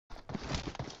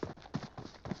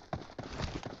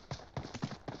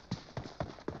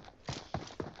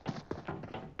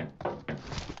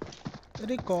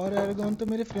अरे कॉर एर्गोन तो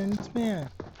मेरे फ्रेंड्स में है।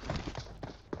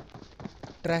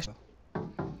 ट्रैश।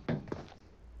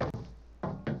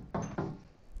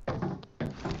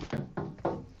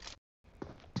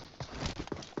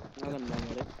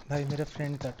 भाई मेरा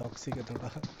फ्रेंड था, टॉक्सिक है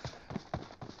थोड़ा।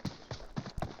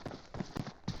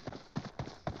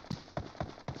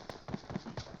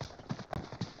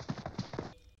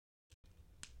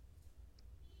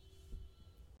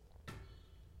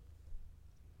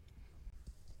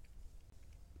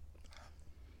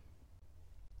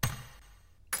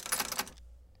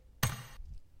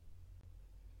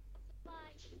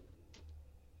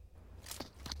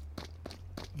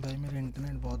 भाई मेरा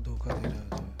इंटरनेट बहुत धोखा दे रहा है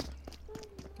आज यार।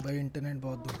 भाई इंटरनेट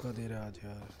बहुत धोखा दे रहा है आज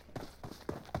यार।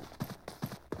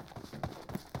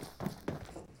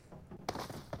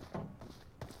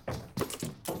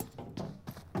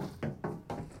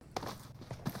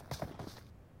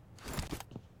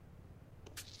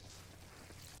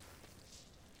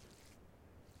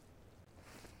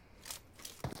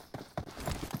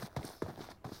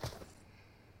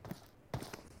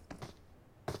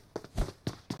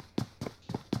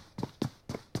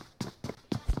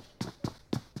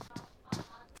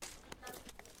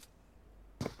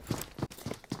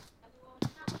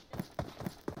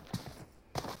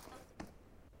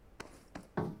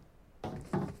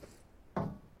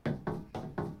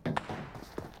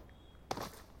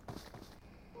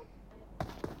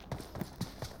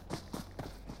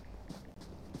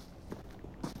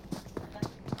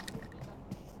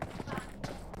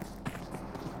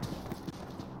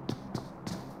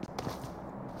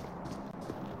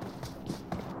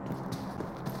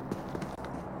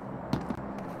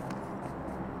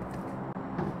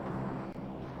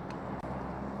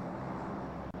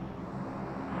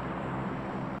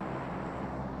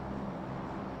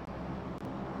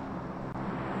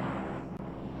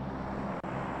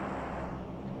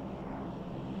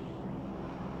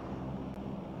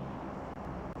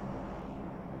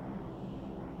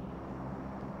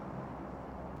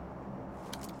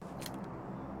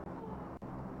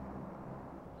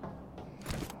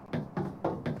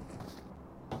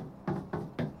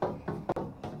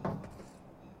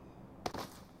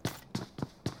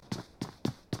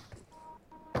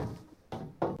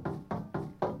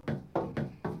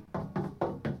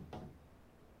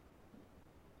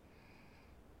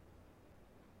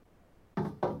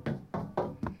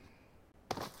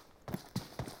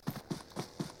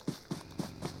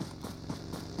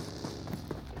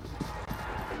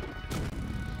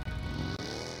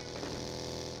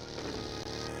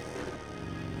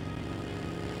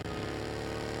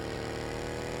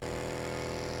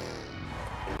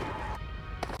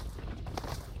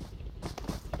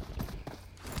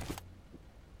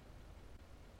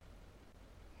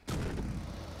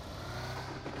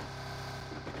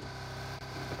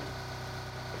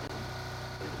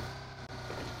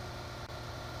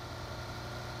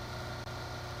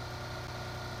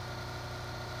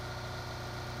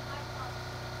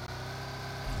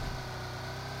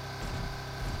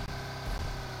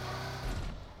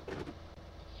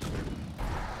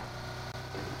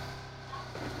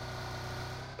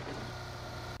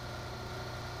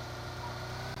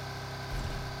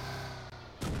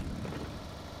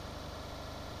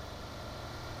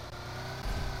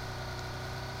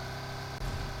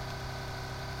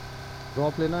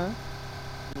 ड्रॉप लेना है।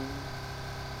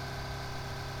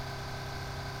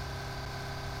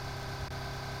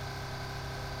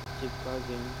 चिपका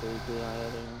गेम कोई आया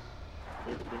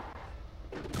रहे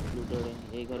लूटर है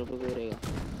 1,000 रुपये को रहेगा।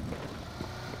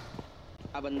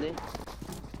 आ बंदे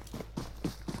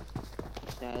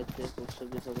शायद से कुछ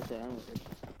सब जैसा कुछ आया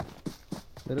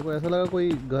मेरे को ऐसा लगा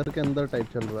कोई घर के अंदर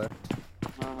टाइप चल रहा है।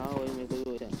 हाँ वही मेरे को भी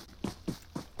हो रहा है।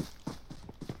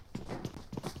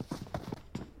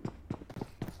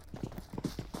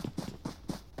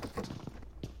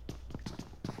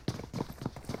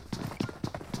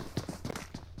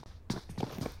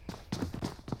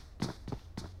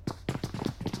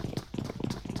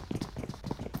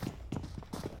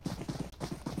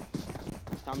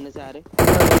 सामने से आ रहे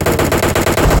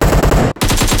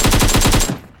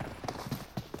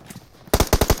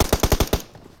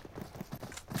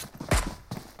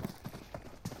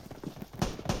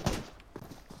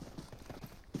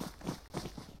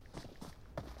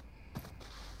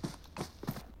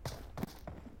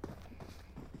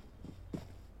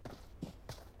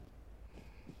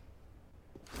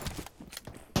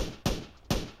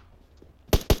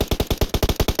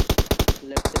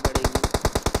लेफ्ट से पड़ेगी।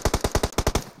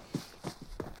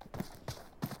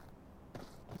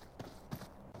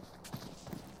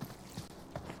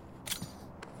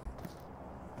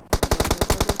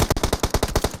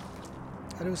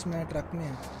 अरे उसमें ट्रक में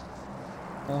है।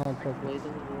 हाँ ट्रक वही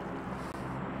तो मैं बोल रहा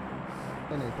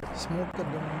हूँ। नहीं तो। स्मोक कर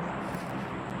दो मैंने।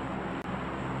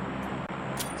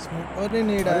 स्मोक, अरे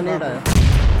नेड अरे आया, नेट भागो। आया।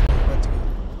 बच गए।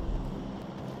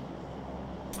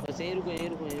 बस यहीं रुको, यहीं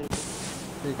रुको, यहीं रुको।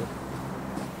 ठीक है।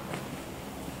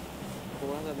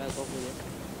 थोड़ा सा बैक ऑफ हो जाए।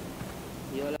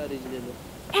 ये वाला रिज ले लो।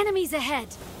 Enemies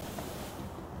ahead!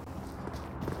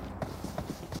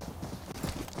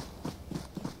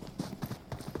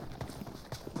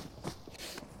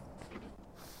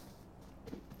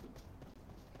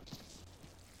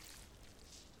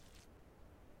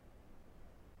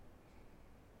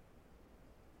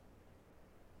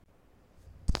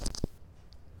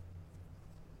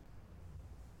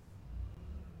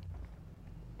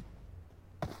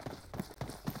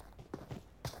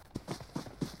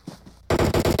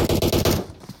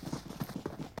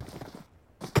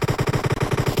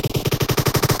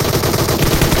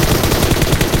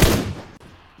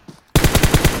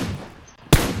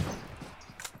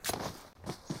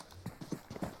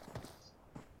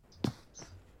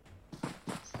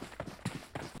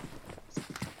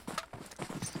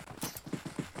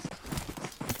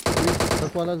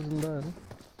 ट्रक वाला जिंदा है ना?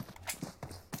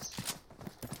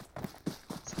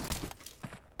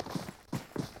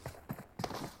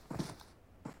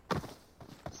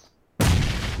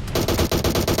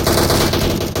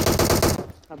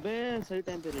 अबे सही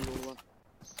टाइम पे रिलोड हुआ।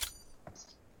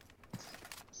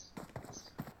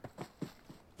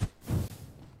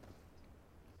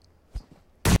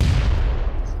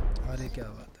 अरे क्या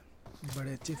बात है,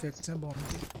 बड़े अच्छे इफेक्ट्स हैं बॉम्ब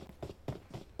के।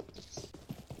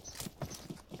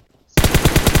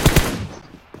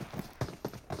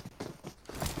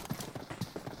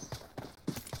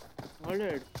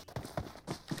 ऑलरेडी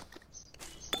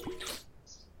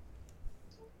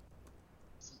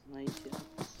नाइस यार।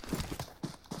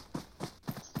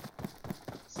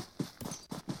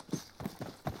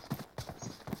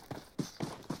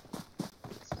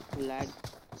 लैग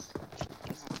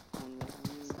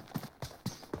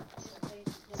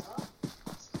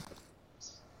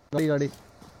गाड़ी गाड़ी।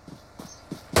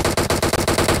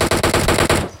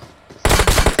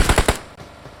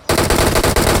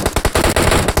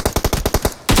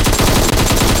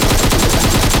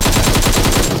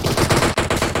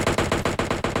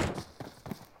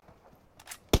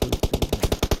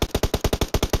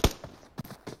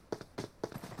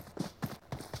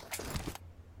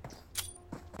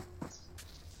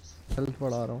 हेल्थ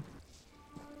बढ़ा रहा हूँ।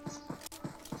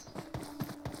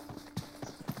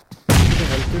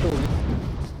 हेल्थ किट होगी।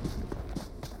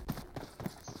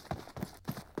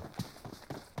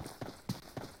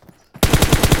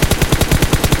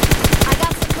 I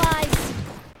got supplies!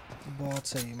 बहुत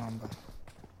सही मामला।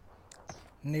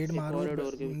 नेड एक मारो, और है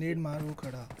डोर के पीछे। नेड मारो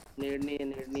खड़ा। नेड नहीं है,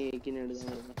 नेड नहीं है, एक ही नेड था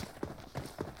मेरे पास।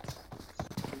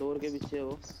 डोर के पीछे है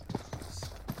वो।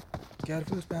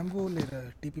 केयरफुल स्पैम, वो ले रहा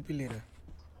है, टीपीपी ले रहा है।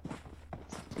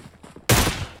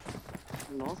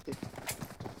 नॉक पे।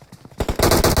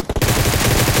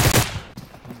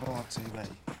 बहुत सही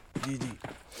भाई, जी जी।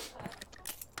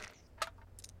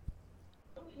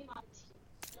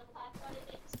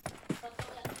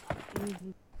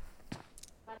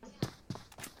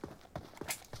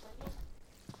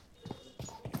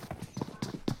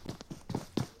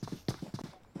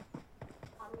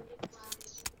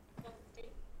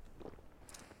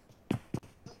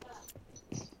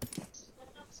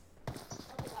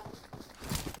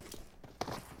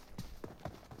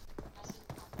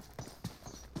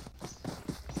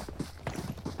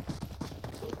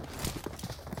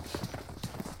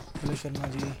 Hello Sharma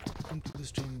ji, welcome to the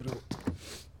stream bro.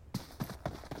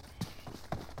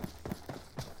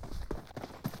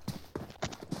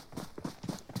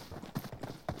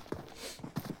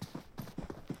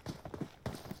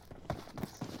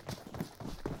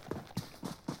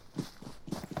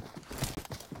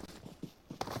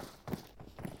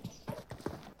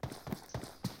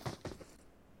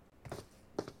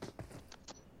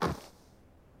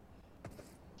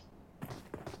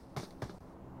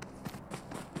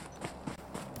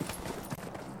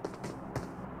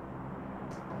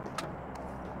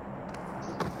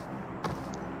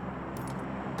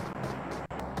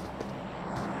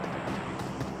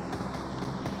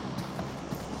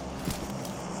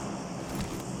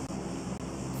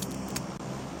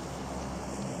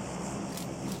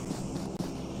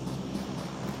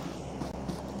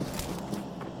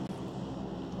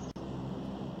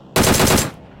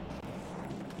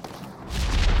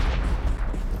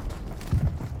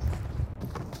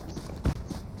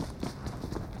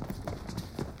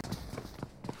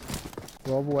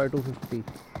 Drop हुआ है 250।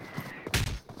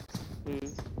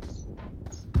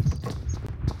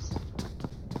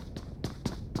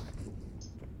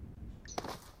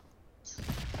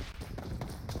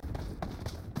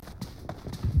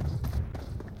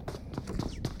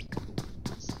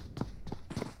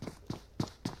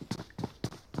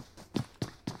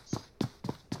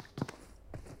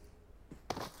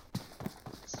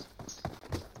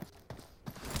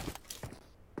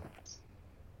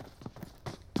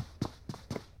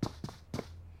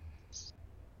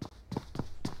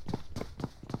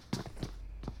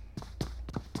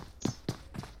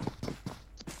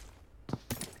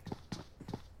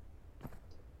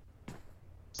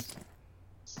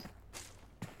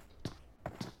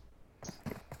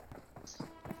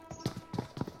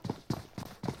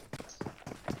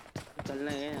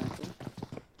 निकलना है यहाँ से।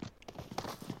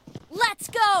 Let's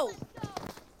go!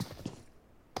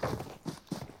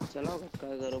 चलो धक्का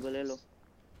करो ले लो।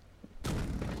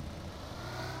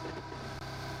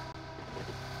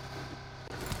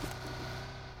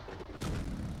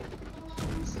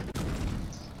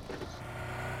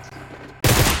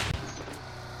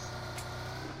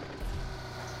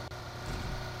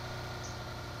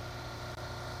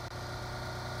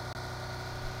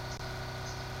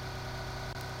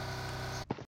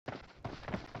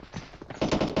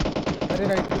 अरे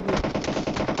राइट पे भी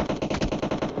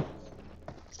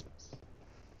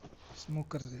स्मोक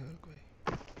कर दे और कोई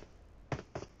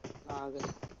आ गए।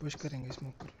 पुश करेंगे,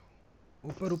 स्मोक कर लो।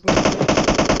 ऊपर ऊपर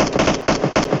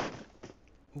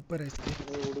ऊपर है इसके।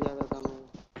 अरे उड़ जाता था मैं।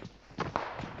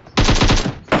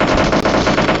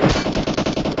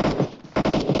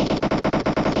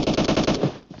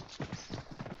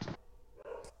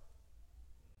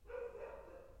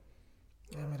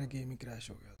 यार मेरा गेम ही क्रैश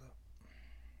हो गया था,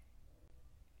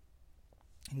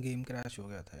 गेम क्रैश हो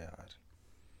गया था यार।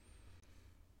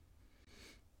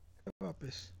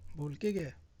 वापस बोल के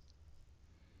गया।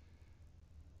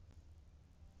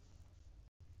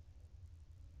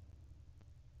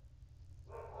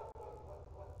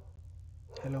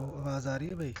 हेलो, आवाज़ आ रही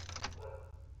है भाई?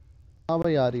 हाँ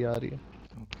भाई आ रही है, आ रही है।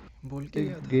 ओके, बोल के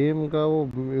गया था। गेम का वो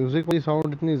म्यूजिक वाली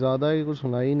साउंड इतनी ज्यादा है कि कुछ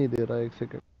सुनाई ही नहीं दे रहा है। एक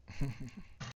सेकंड।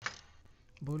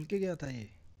 बोल के गया था ये।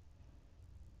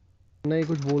 नहीं,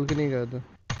 कुछ बोल के नहीं गया था।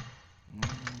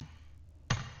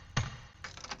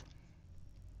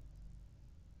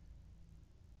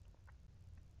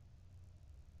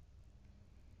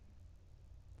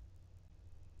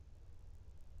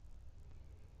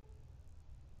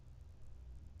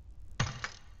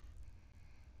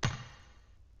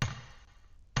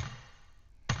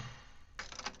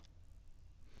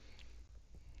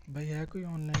 भाई है कोई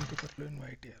ऑनलाइन तो कर लो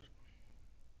इनवाइट यार।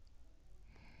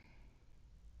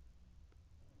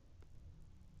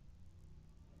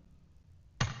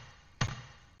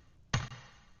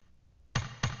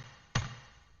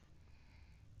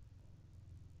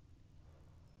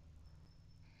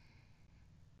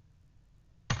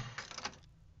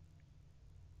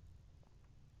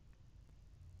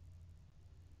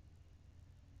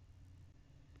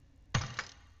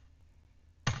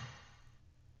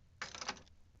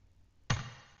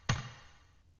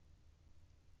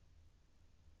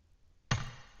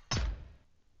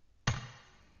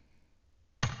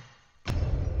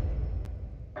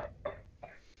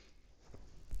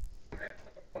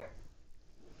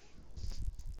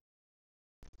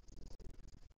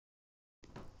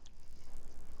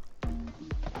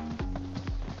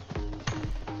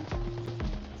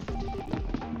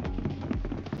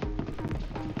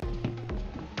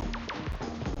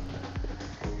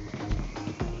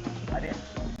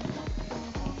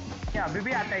 क्या अभी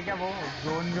भी आता है क्या वो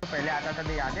जोन जो पहले आता था,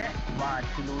 तो याद है वहाँ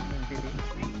अच्छी लूट मिलती थी?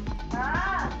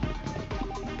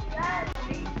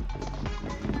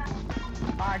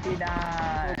 पार्टी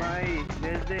डांस भाई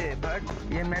भेज दे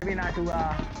बट ये मैं भी नाचूंगा,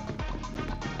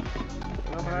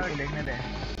 बट देखने दे।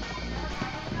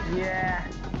 ये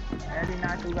मैं भी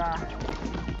नाचूंगा।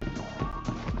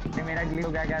 ये मेरा ग्लिच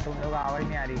हो गया क्या? तुम लोग आवाज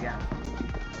नहीं आ रही क्या?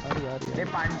 अरे यार ये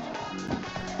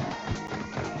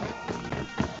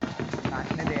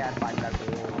नाचने दे यार पांडा को।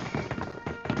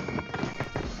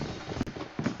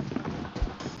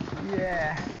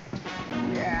 Yeah,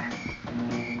 yeah,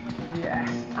 yeah.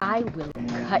 I will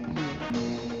cut you.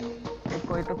 ये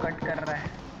कोई तो कट कर रहा है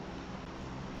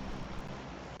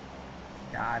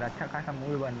यार। अच्छा खासा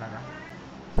मूड बन रहा था।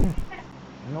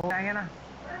 नो आएंगे ना?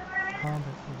 हाँ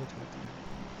भाई वो चलते हैं।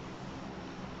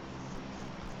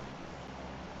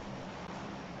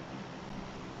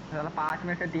 साला 5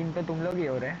 में से 3 तो तुम लोग ही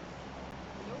हो रहे।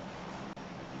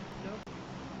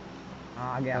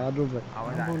 हाँ आ गया, आदू भाई।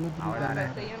 आवाज हाँ आ बोलो रहा, आवाज आ रहा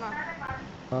है। सही है ना?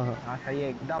 हाँ हाँ। हाँ सही है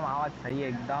एकदम, आवाज सही है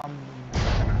एकदम।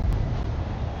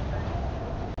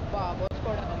 वाह बहुत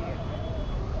स्क्वाड आ रही है।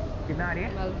 कितना आ रही है?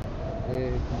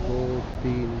 1 2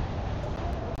 3।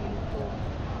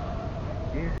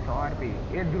 ये 100 रुपये।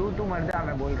 ये ध्रुव तू मर जा,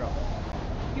 मैं बोल रहा हूँ।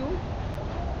 क्यों?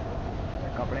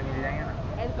 कपड़े मिल जाएंगे ना।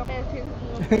 ऐसे कपड़े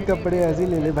ऐसे कपड़े ऐसे ही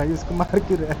ले ले भाई, उसको मार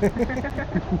क्यों रहा है?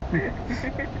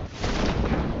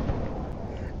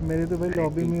 मेरे तो भाई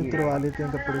लॉबी में उतरवा लेते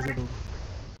हैं कपड़े से लोग।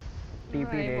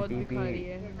 टीपी नहीं, दे बहुत टीपी। भिखारी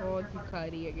है, बहुत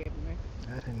भिखारी है गेम में।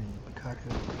 अरे नहीं भिखारी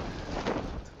हो।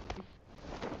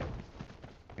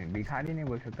 भिखारी नहीं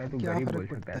बोल सकता तू, क्या गरीब फर्क बोल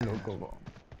सकता पड़ता है है लोगों को।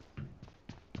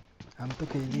 हम तो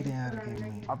खेल ही रहे हैं यार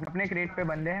गेम में। अपने क्रेट पे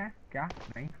बंदे हैं क्या?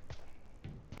 नहीं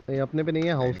नहीं अपने पे नहीं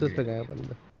है, हाउसेस पे गए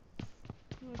बंदे।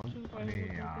 अरे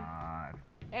यार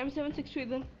M762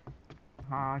 इधर।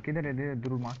 हाँ किधर है, दे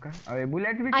ध्रुव मार्क कर। अबे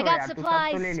बुलेट भी I छोड़ got यार, तू सब तो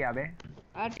supplies. ले लिया बे।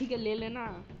 ठीक है ले लेना।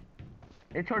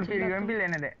 ये छोड़, फिर चिल्ला यूएमपी तुम।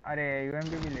 लेने दे। अरे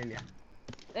यूएमपी भी ले लिया।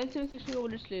 M760 का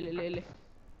बुलेट्स ले।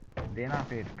 देना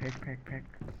फिर, फेंक फेंक फेंक।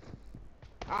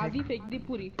 आधी फेंक दी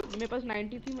पूरी। मेरे पास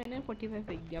 90 थी, मैंने 45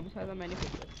 फेंक दिया, बस आधा मैंने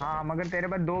फेंक दिया। हाँ मगर तेरे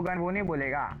पास 2 गन, वो नहीं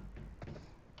बोलेगा।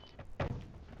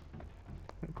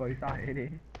 कोई सा है रे।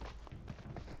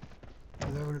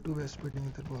 लेवल 2 वेस्ट स्पीडिंग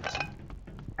इधर बहुत सी।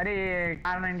 अरे ये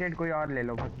R98 कोई और ले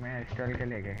लो, भग मैं स्टल के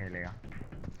लेके खेलेगा।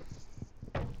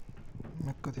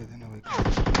 मेरे को दे देना भाई।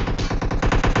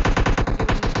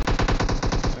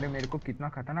 अरे मेरे को कितना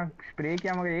खतरनाक स्प्रे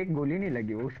किया मगर एक गोली नहीं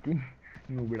लगी वो उसकी।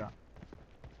 नुबड़ा।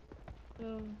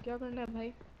 क्या करना है भाई?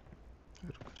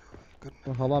 रुक जाओ भाई, करना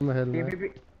तो हवा महल में, टीपीपी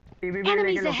लेके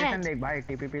Enemies लोकेशन ahead. देख भाई,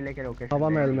 टीपीपी लेके लोकेशन हवा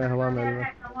देख। महल में, हवा महल में।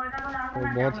 तो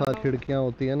बहुत सारी खिड़कियां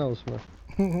होती है ना उसमें।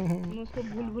 मैं उसको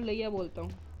भूल भुलैया बोलता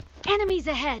हूँ। Enemies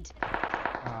ahead.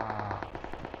 हाँ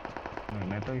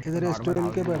मैं तो इसको इधर normal एस्टोरल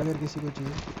के house में- बर्गर किसी को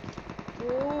चाहिए?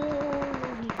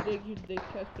 हिट देख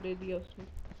क्या स्प्रे दिया उसने।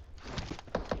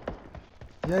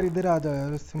 यार इधर आ जाओ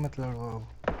यार, उससे मत लड़वाओ।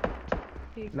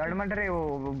 ठीक लड़ मत रहे,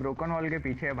 वो ब्रोकन वॉल के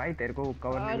पीछे है भाई, तेरे को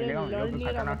कवर नहीं अरे मिलेगा। लड़ नहीं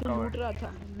रहा, मैं तो cover।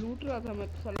 लूट रहा था मैं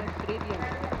तो साला स्प्रे दिया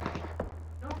मैंने।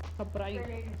 सरप्राइज।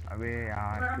 अबे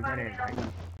यार किधर है भाई?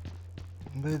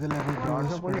 भाई इधर लेवल 2 और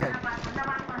वेस्ट तो पुलिस स्पीडिंग। है।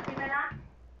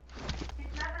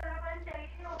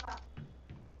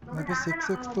 मेरे पे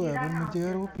 6x तो है, पर मुझे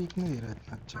यार वो पीक नहीं दे रहा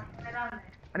इतना अच्छा।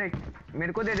 अरे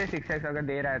मेरे को दे दे 6x, अगर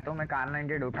दे रहा है तो मैं कार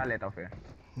 98 उठा लेता हूँ फिर।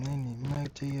 नहीं मैं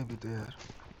चाहिए अभी तो यार।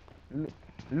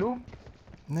 लू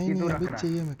नहीं तू रख अभी रहा है?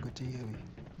 चाहिए, मेरे को चाहिए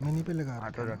अभी। मिनी पे लगा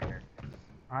हाँ तो रखा रख है। ले।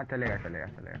 हाँ चलेगा।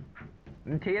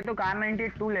 चाहिए तो कार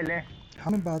 98 तू ले ले।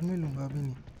 हाँ मैं बाद में लूँगा, अभी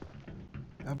नहीं।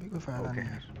 अभी कोई फायदा ओके। नहीं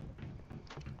यार।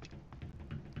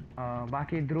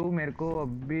 बाकी ध्रुव मेरे को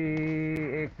अभी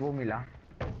एक वो मिला,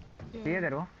 चाहिए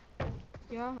तेरे को?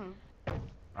 क्या?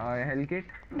 हाँ हेल किट।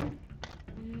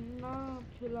 ना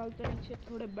फिलहाल तो नीचे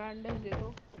थोड़े बैंडेज दे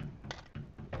दो।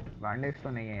 बैंडेज तो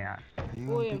नहीं है यार।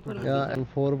 वो ये M4 या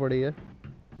M4 पड़ी है।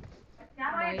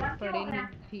 भाई पड़े नहीं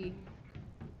थी।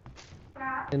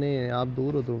 नहीं आप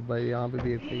दूर हो तो भाई, यहाँ पे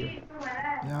भी एक पड़ी है।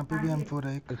 यहाँ पे भी M4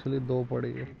 है एक। एक्चुअली 2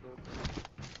 पड़ी है।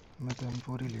 मैं तो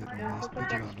M4 ही ले रहा हूँ, इस पे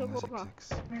चला लूँगा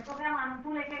 6x।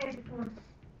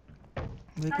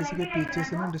 भाई किसी के पीछे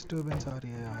से ना डिस्टरबेंस आ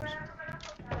रही है यार।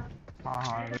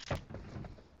 हाँ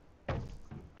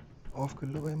ऑफ कर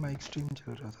लो भाई, माइक स्ट्रीम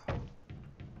चल रहा था।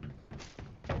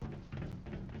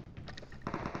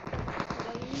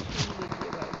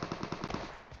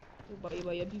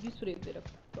 भाई अभी भी स्प्रे दे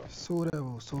रखा। सो रहा है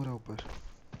ऊपर।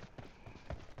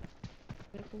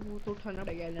 मेरे को वो तो उठाना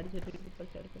पड़ेगा, एनर्जी ड्रिंक ऊपर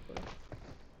चढ़ के थोड़ा।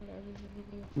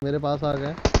 मेरे पास आ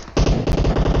गए।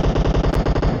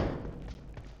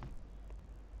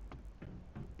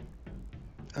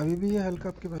 अभी भी ये हल्का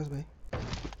आपके पास भाई?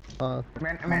 हाँ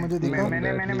मुझे दिखा।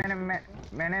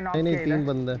 मैंने नॉक नहीं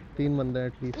किया तीन बंदे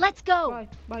एटलीस्ट। Let's go.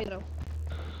 भाई रहो।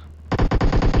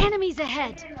 Enemies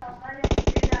ahead.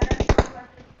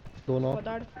 दोनों।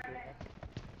 पदार्थ।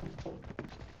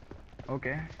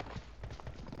 ओके।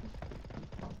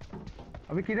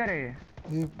 अभी किधर है ये?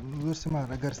 ये उधर से मार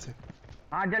रहा है, घर से।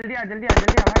 हाँ जल्दी आ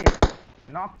भाई।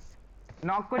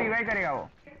 नॉक को रिवाइव करेगा वो।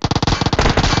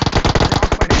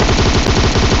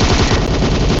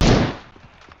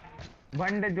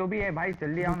 वंड जो भी है भाई,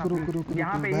 जल्दी आओ ना। रुक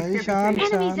यहाँ पे भाई, इसके शांत पीछे।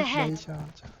 Enemies भाई ahead.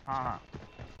 शांत। हाँ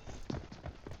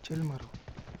चिल मारो।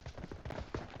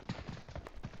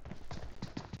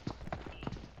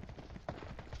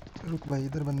 रुक भाई,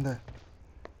 इधर बंदा है।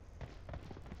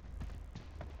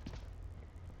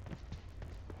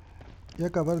 या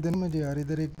कवर देना मुझे यार,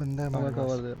 इधर एक बंदा है मैं हमारे कवर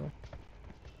पास। दे रहा हूँ।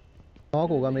 नॉक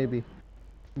होगा मे बी।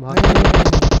 नहीं, नहीं, नहीं,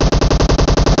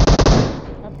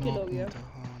 अब नहीं, किल हो नॉक गया। नहीं था।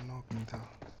 हाँ नॉक नहीं था।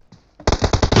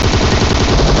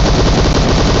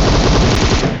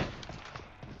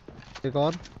 एक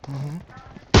और।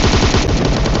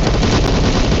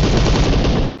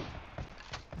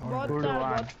 बहुत good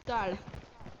ताड़।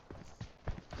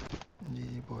 जी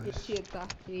बॉयज।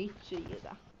 यही चाहिए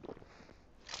था।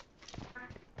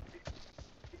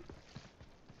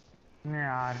 नहीं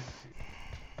यार,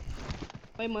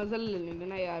 भाई मजा ले लेंगे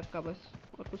ना यार का, बस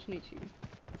और कुछ नहीं चाहिए।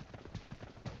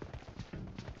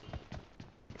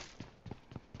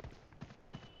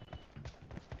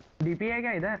 डीपी है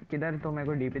क्या इधर? किधर तो मेरे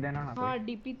को डीपी देना ना। हाँ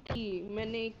डीपी थी,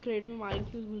 मैंने एक क्रेट में मारी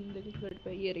थी उस बंदे के क्रेट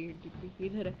पे। ये रही डीपी,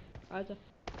 इधर है। आजा।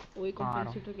 वही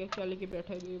कॉम्पेंसेटर के क्या लेके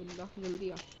बैठा है ये बंदा, जल्दी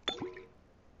आ।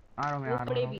 आ रहा हूँ मैं, वो आ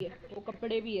कपड़े रहा हूँ। भी है, वो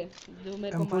कपड़े भी है जो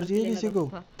मेरे को M4 मार के चाहिए लेना किसी को?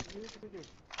 था।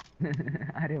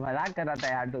 अरे मजाक कर रहा था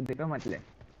यार, तो दिखो मत ले।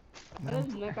 अरे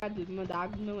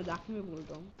मजाक में बोल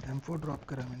रहा हूँ। M4 ड्रॉप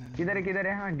करा मैंने। किधर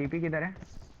है? हाँ डीपी किधर है?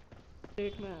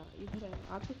 स्ट्रेट में इधर है,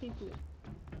 आपके सही तू।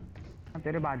 हाँ,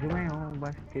 तेरे बाजू में ही हूँ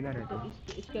बस। किधर है तो तू?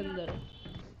 इसके अंदर है।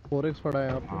 4x पड़ा है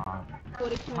यहाँ पे। हाँ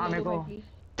 4x में हाँ ले मेरे लो भाई को। प्लीज।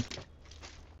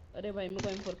 अरे भाई मेरे को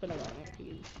M4 पे लगाना है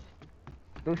प्लीज।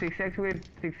 तू 6x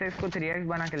को 3x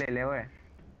बना के ले ले ओए।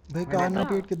 भाई मैं कार देता में हूँ।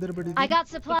 पेट किधर पड़ी I थी? got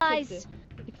 6x supplies. है,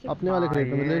 6x। अपने वाले हाँ क्रेट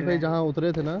में ये मिलेश भाई, ले। जहाँ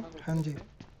उतरे थे ना हाँ जी।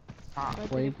 हाँ मैं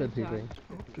वहीं तेरे पे पास थी जा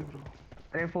कहीं। Okay bro.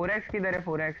 अरे 4x किधर है?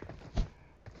 4x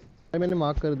भाई मैंने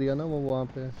मार्क कर दिया ना, वो वहाँ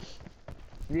पे है।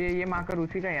 ये मार्कर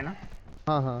उसी का ही है ना?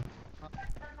 हाँ हाँ।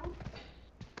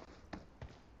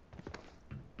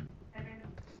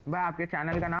 भाई आपके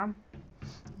चैनल का नाम?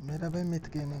 मेरा भाई मिथ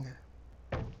गेमिंग है।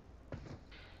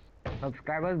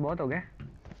 सब्सक्राइबर्स बहुत हो गए।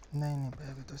 नहीं भाई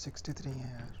अभी तो 63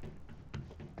 है यार।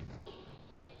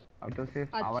 अब तो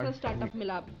सिर्फ अच्छा आवाज। स्टार्टअप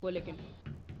मिला आपको लेकिन।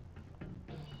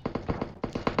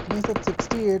 नहीं सब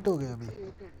 68 हो गए अभी।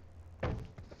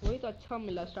 वही तो अच्छा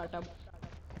मिला स्टार्टअप।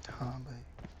 हाँ भाई।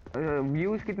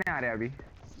 व्यूज कितने आ रहे हैं अभी?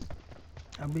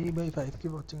 अभी भाई 5 की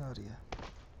वॉचिंग आ रही है।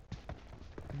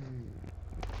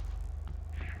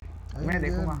 अभी मैं मुझे यार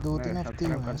देखूंगा, 2-3 मैं हफ्ते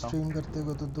ही हुए सब्सक्राइब हैं करता स्ट्रीम करते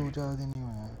को, तो 4 दिन ही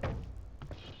हुए हैं।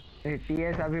 हूँ।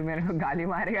 टीएस अभी मेरे को गाली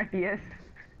मारेगा टीएस।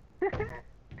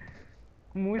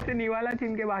 मुंह से निवाला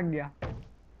छीन के भाग गया।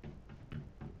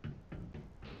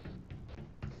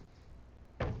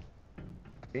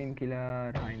 Pain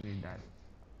killer I need that.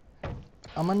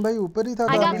 अमन भाई ऊपर ही था I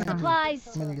तो got अभी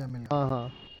supplies. मिल गया। हाँ हाँ।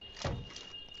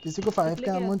 किसी को 5 कितने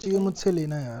का के एमो आपके चाहिए पास? मुझसे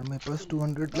लेना यार, मेरे पास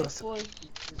 200 प्लस।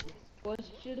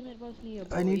 फर्स्ट एड मेरे पास नहीं है आई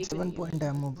ब्रो, नीड एक 7 नहीं है। Point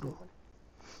ammo bro.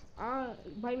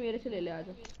 भाई मेरे से ले ले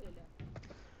आजा।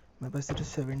 मेरे पास सिर्फ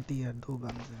 70 है, 2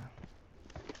 गन्स हैं।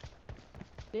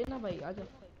 लेना भाई आजा।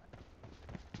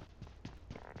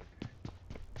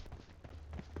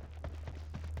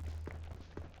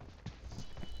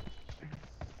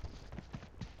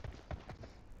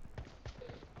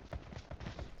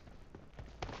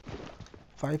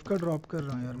 फाइव का ड्रॉप कर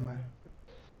रहा हूँ यार मैं।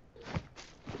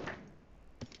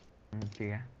 ठीक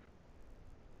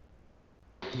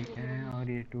है। और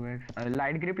ये 2x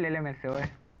लाइट ग्रिप ले ले मेरे से ओए।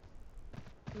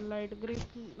 लाइट ग्रिप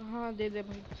हाँ दे दे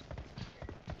भाई।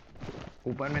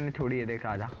 ऊपर मैंने छोड़ी है, देख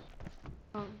आजा।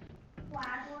 हाँ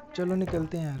चलो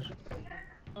निकलते हैं यार,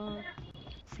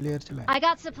 फ्लेयर चलाएं। I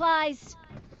got supplies.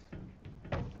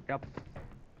 Yup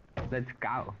let's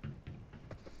go.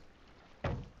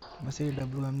 बस ये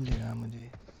WM लेना है मुझे,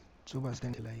 सुबह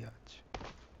से चलाई आज।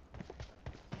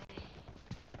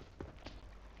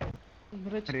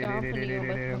 ब्रिज अरे क्या रे रे फनी रे है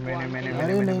रे रे, बस मैंने भगवान मैंने को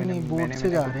अरे याद। नहीं बोट से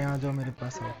जा रहे हैं, आ जाओ मेरे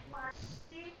पास आओ।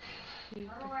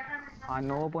 हाँ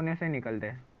 9 पोने से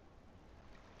निकलते।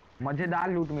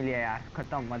 मजेदार लूट मिली है यार,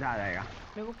 खत्म, मजा आ जाएगा।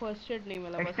 मेरे को फर्स्ट एड नहीं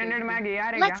मिला बस। एक्सटेंडेड मैग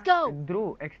यार है Let's क्या? go.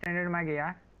 ध्रुव एक्सटेंडेड मैग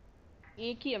यार।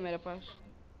 एक ही है मेरे पास।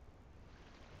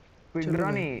 क्विक ड्रॉ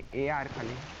नहीं एआर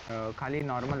खाली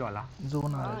नॉर्मल वाला।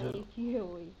 जोन आ हाँ रहा है। एक ही है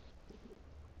वही।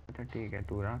 अच्छा ठीक है,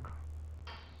 तू रख।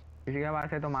 किसी के पास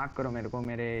है तो मार्क करो मेरे को,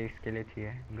 मेरे इसके लिए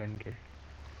चाहिए गन के।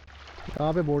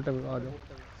 यहाँ पे बोट है, आ जाओ।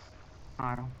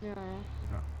 आ रहा हूँ। यहाँ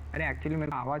आया। अरे एक्चुअली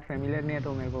मेरे को आवाज फेमिलियर नहीं है,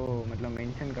 तो मेरे को मतलब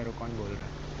मेंशन करो कौन बोल रहा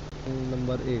है।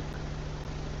 नंबर 1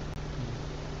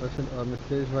 पर्सन और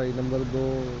मिथिलेश भाई नंबर 2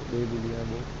 दे भी लिया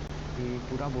वो। कि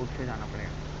पूरा बोट से जाना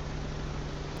पड़ेगा।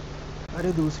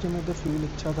 अरे दूसरे में तो फ्यूल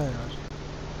अच्छा था यार।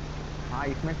 हाँ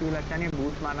इसमें फ्यूल अच्छा नहीं,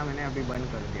 बूस्ट मारना मैंने अभी बंद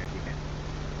कर दिया। ठीक है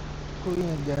कोई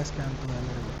नहीं, गैस कैंप तो है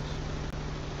मेरे पास।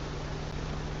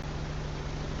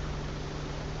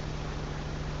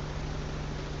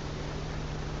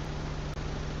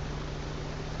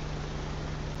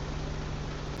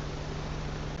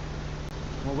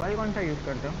 मोबाइल कौन सा यूज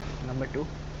करते हो? Number 2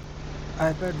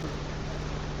 iPad bro.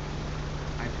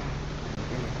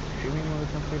 स्ट्रीमिंग में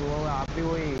तो फिर वो आप भी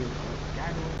वही क्या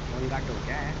है वो ओलगाटो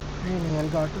क्या है? नहीं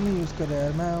एलगाटो नहीं यूज़ कर रहा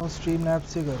यार, मैं वो स्ट्रीम लैब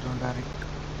से कर रहा हूँ,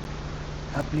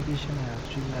 डायरेक्ट एप्लीकेशन है यार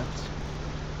स्ट्रीम लैब्स।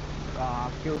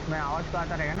 आपके उसमें आवाज तो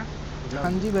आता रहेगा ना? मतलब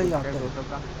हाँ जी भाई, आता है। 200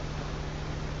 का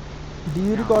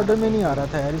डी रिकॉर्डर में नहीं आ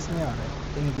रहा था यार, इसमें आ रहा है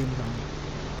इन गेम साउंड।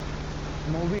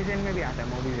 मूवीजेन में भी आता है।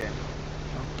 मूवीजेन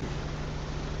ओके।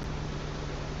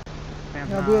 मैं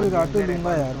मैं अभी एलगाटो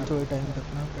लूँगा यार थोड़े टाइम तक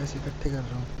ना, पैसे इकट्ठे कर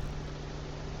रहा हूँ।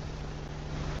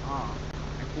 हाँ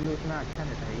एक्चुअली उसमें अच्छा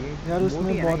रहता है ये यार बोट ही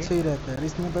उसमें है ना बहुत ये। सही रहता है।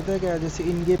 इसमें पता है क्या है, जैसे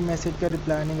इन गेम मैसेज का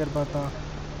रिप्लाई नहीं कर पाता,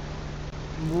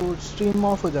 वो स्ट्रीम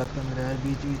ऑफ हो जाता है मेरा यार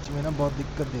बीच बीच में ना, बहुत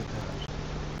दिक्कत देता है यार।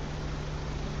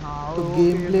 हाँ, तो वो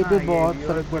गेम फिर प्ले ना पे ये बहुत viewers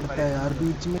फ़र्क को पड़ता है यार, परेशान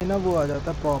बीच में ना वो आ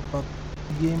जाता है पॉपअप,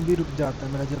 गेम भी रुक जाता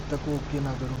है मेरा जब तक ओके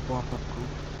ना करूँ पॉपअप को,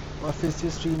 और फिर से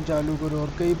स्ट्रीम चालू करो। और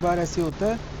कई बार ऐसे होता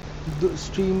है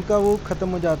स्ट्रीम का वो ख़त्म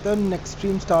हो जाता है और नेक्स्ट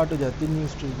स्ट्रीम स्टार्ट हो जाती है, न्यू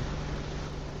स्ट्रीम।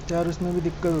 यार उसमें भी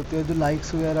दिक्कत होती है, जो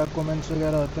लाइक्स वगैरह कमेंट्स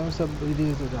वगैरह होते हैं वो सब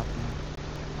इरेज हो जाते हैं।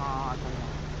 हाँ समझा,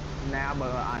 नया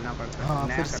आना पड़ता है, हाँ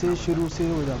नया फिर करना से पड़ता शुरू से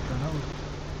हो जाता है ना वो।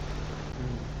 है।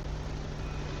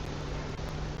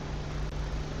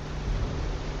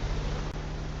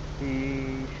 कि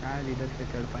शायद इधर से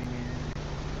चढ़ पाएंगे।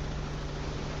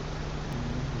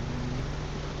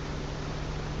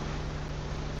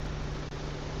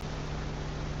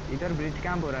 इधर ब्रिज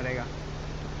कैंप हो रहा रहेगा।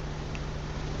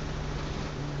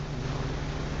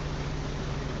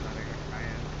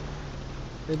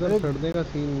 इधर अरे चढ़ने का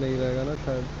सीन नहीं रहेगा ना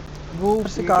शायद। वो ऊपर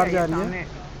से ये कार क्या, जा रही है,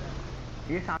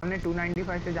 ये सामने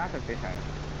 295 से जा सकते हैं शायद।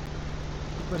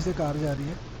 ऊपर से कार जा रही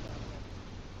है।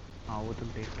 हाँ वो तो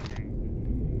देख के जाएंगे।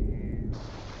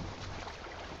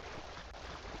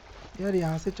 यार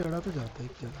यहाँ से चढ़ा तो जाता है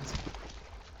एक जगह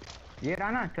से। ये रहा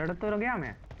ना, चढ़ तो गया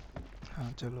मैं।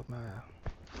 हाँ चलो मैं आया।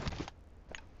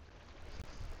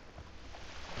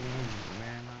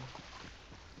 मैं ना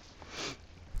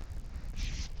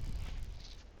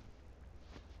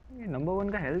ये नंबर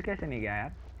 1 का हेल्थ कैसे नहीं गया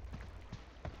यार।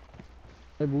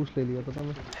 मैं बूस्ट ले लिया पता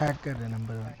मैं। हैक कर रहे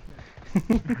नंबर 1।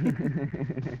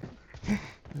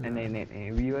 नहीं नहीं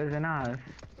नहीं, व्यूअर्स है ना,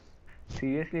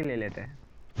 सीरियसली ले लेते हैं।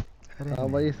 अरे हाँ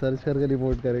नहीं, भाई सर्च करके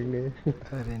रिपोर्ट करेंगे।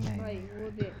 अरे नहीं भाई नहीं। वो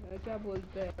दे क्या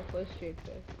बोलते हैं फर्स्ट एड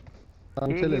पे। काम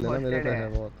से ले लेना, फर्स्ट मेरे एड पे है। है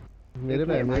बहुत। मेरे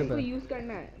पे ये है, मेरे उसको पे। यूज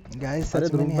करना है। गाइस अरे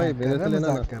सच में ध्रुव नहीं भाई हैक कर मेरे रहा, से लेना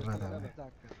ना। मजाक कर रहा था मैं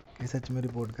कि सच में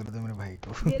रिपोर्ट कर दो मेरे भाई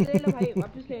को। ले ले भाई,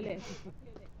 वापस ले ले।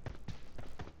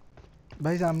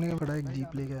 भाई सामने का बड़ा एक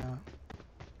जीप लेके आया।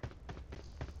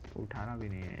 उठाना भी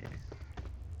नहीं है ये।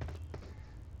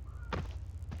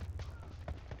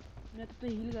 मैं तो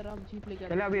हील कर रहा हूँ, जीप लेके आ।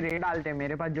 चलो अभी रेड डालते हैं,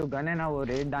 मेरे पास जो गन है ना वो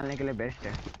रेड डालने के लिए बेस्ट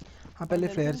है। हाँ पहले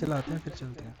फ्लेयर चलाते हैं फिर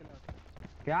चलते हैं।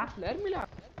 क्या फ्लेयर मिला?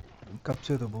 कब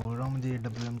से तो बोल रहा हूँ मुझे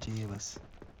AWM चाहिए बस।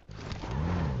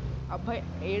 अब भाई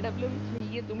AWM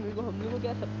चाहिए तुम को, हम लोग को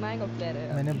क्या सपना है कब फ्लेयर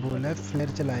है? मैंने बोला है फ्लेयर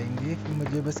चलाएंगे फिर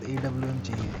मुझे बस AWM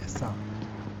चाहिए ऐसा।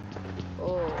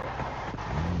 ओ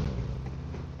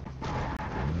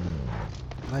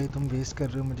भाई तुम वेस्ट कर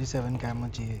रहे हो, मुझे 7 कैमो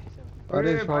चाहिए।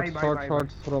 अरे भाई, शॉट्स भाई, शॉट भाई,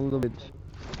 shots from the bridge.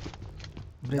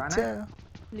 Bridge जाना से है? आया?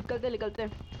 निकलते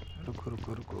रुको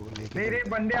रुको रुको लेके मेरे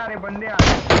चलते हैं। बंदे आ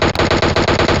रहे।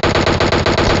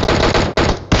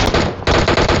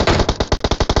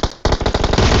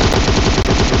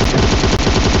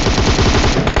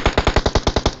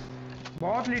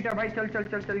 बहुत लीट है भाई, चल चल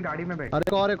चल चल गाड़ी में बैठ।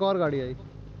 अरे एक और गाड़ी आई।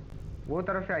 वो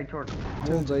तरफ से आई, छोड़।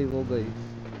 वो गई।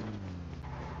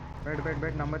 बैठ बैठ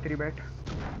बैठ, नंबर 3 बैठ।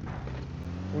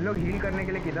 उन लोग हील करने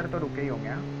के लिए किधर तो रुके ही होंगे।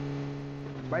 हाँ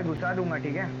भाई घुसा दूंगा,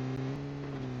 ठीक है।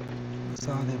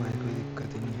 घुसा दे भाई, कोई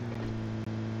दिक्कत ही नहीं है।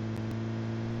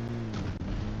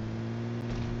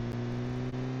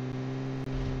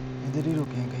 इधर ही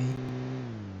रुके हैं कहीं।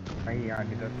 भाई यार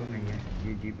इधर तो नहीं है,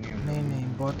 ये जीप नहीं है। नहीं नहीं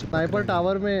बहुत चिपक स्नाइपर रहा है।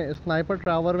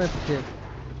 टावर में थे।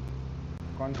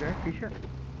 कौन से टी शर्ट?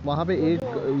 वहाँ पे एक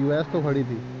यूएस तो खड़ी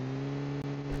थी,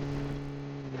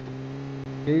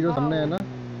 यही जो सामने है ना।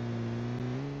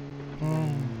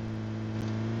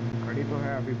 खड़ी तो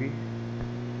है अभी भी।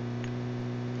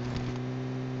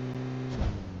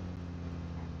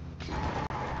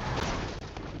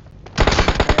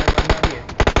 बंदा भी है।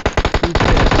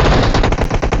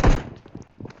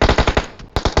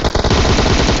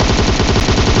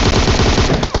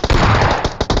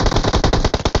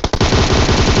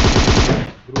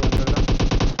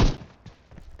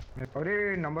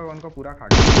 अरे नंबर 1 को पूरा खा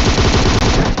गया।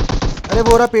 अरे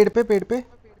वो रहा पेड़ पे।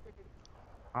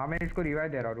 हाँ मैं इसको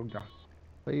रिवाइव दे रहा हूँ, रुक जा।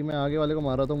 भाई मैं आगे वाले को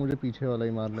मारा तो मुझे पीछे वाला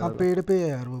ही मारने हाँ लगा। पेड़ पे है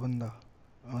यार वो बंदा।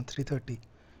 330।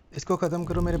 इसको ख़त्म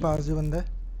करो, मेरे पास जो बंदा है,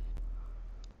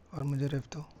 और मुझे रिव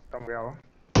दो। तुम गया हो।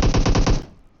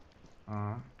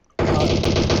 हाँ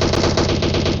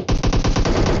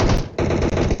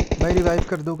भाई रिवाइव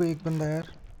कर दो कोई एक बंदा यार।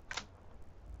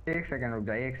 1 सेकंड रुक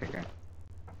जा, 1 सेकंड।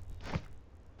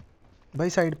 भाई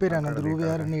साइड पे रहना कर ध्रुव दे,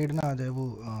 यार, कर दे। नेड ना आ जाए वो।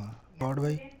 गॉड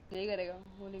भाई नहीं करेगा,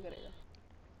 वो नहीं करेगा।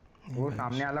 वो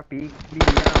सामने वाला पीक भी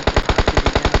दिया ना, उसके हाथ से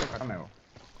दिया ना तो खत्म है वो।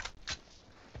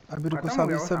 अभी रुको, खत्म हो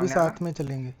गया सभी वो सभी सामने साथ वाला? में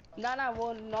चलेंगे। ना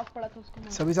वो नॉक पड़ा था उसको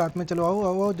मार। सभी साथ में चलो, आओ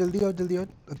आओ आओ, जल्दी आओ जल्दी आओ,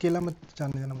 अकेला मत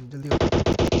जाने देना, जल्दी आओ।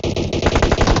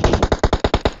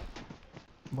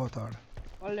 बहुत हार्ड।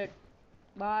 ऑलराइट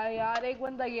भाई यार, एक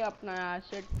बंदा गया अपना यार,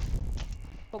 शिट।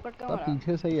 फोकट का मारा।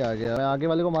 पीछे से ही आ गया, मैं आगे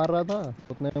वाले को मार रहा था,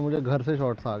 उतने में मुझे घर से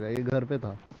शॉट्स आ गए। ये घर पे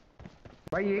था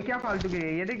भाई। ये क्या फालतू के,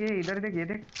 ये देख, ये इधर देख, ये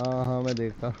देख। हाँ मैं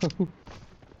देखा।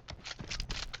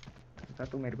 अच्छा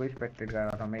तू मेरे को स्पेक्टेट कर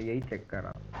रहा था, मैं यही चेक कर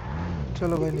रहा था।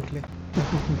 चलो भाई निकले।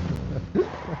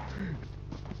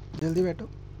 जल्दी बैठो।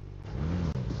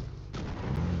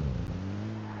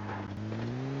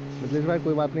 मिथिलेश भाई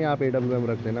कोई बात नहीं, आप AWM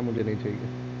रख देना, मुझे नहीं चाहिए।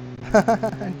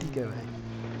 ठीक है भाई।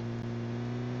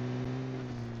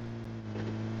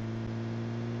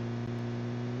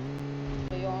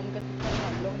 तो यौन का चक्कर में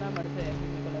हम लोग ना मर जाए,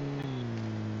 मेरे को लगता है।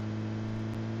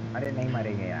 अरे नहीं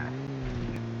मरेंगे यार।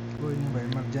 कोई नहीं भाई,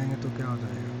 मर जाएंगे तो क्या हो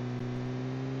जाएगा,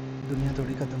 दुनिया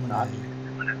थोड़ी खत्म हो जाएगी।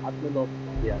 हाथ में लॉक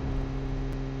किया।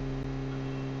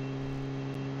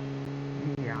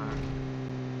 यार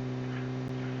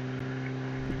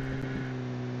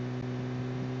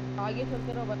आगे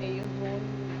चलते रहो भाई, ये जोन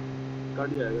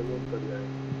कट जाएगा, जोन कट जाएगा।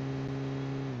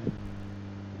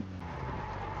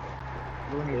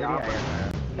 वो नहीं आया था।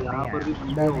 यहाँ पर भी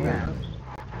बंदे बैठ हो गए गया। हैं।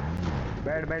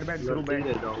 बैठ बैठ बैठ शुरू लड़ते ही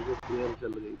बैठ। रह जाओगे, प्लेयर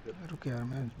चल गई फिर। रुक यार,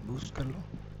 मैं बूस्ट कर लूँ।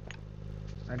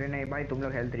 अरे नहीं भाई, तुम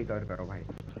लोग हेल्थ रिकवर करो भाई।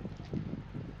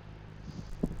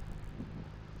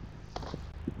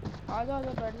 आ जाओ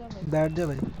बैठ जाओ भाई। बैठ जा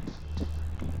भाई।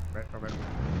 बैठो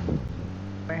बैठो।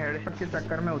 मैं हेडशॉट के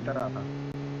चक्कर में उतर रहा था।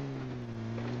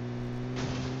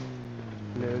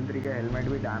 लेवल 3 का हेलमेट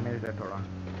भी डैमेज है थोड़ा,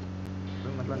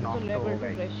 तो मतलब तो नॉक तो लेवल होगा 2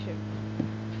 ही। फ्रेश है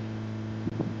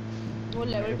वो,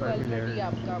 लेवल मेरे 2 पास भी हेलमेट ही level- है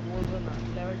आपका, बोल रहा ना,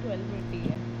 लेवल 2 हेलमेट ही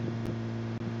है।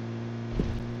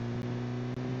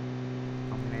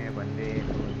 हमने बंदे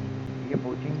तो ये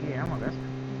पोचिंग की है, मगर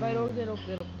भाई रोक दे इधर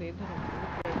रोक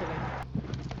दे।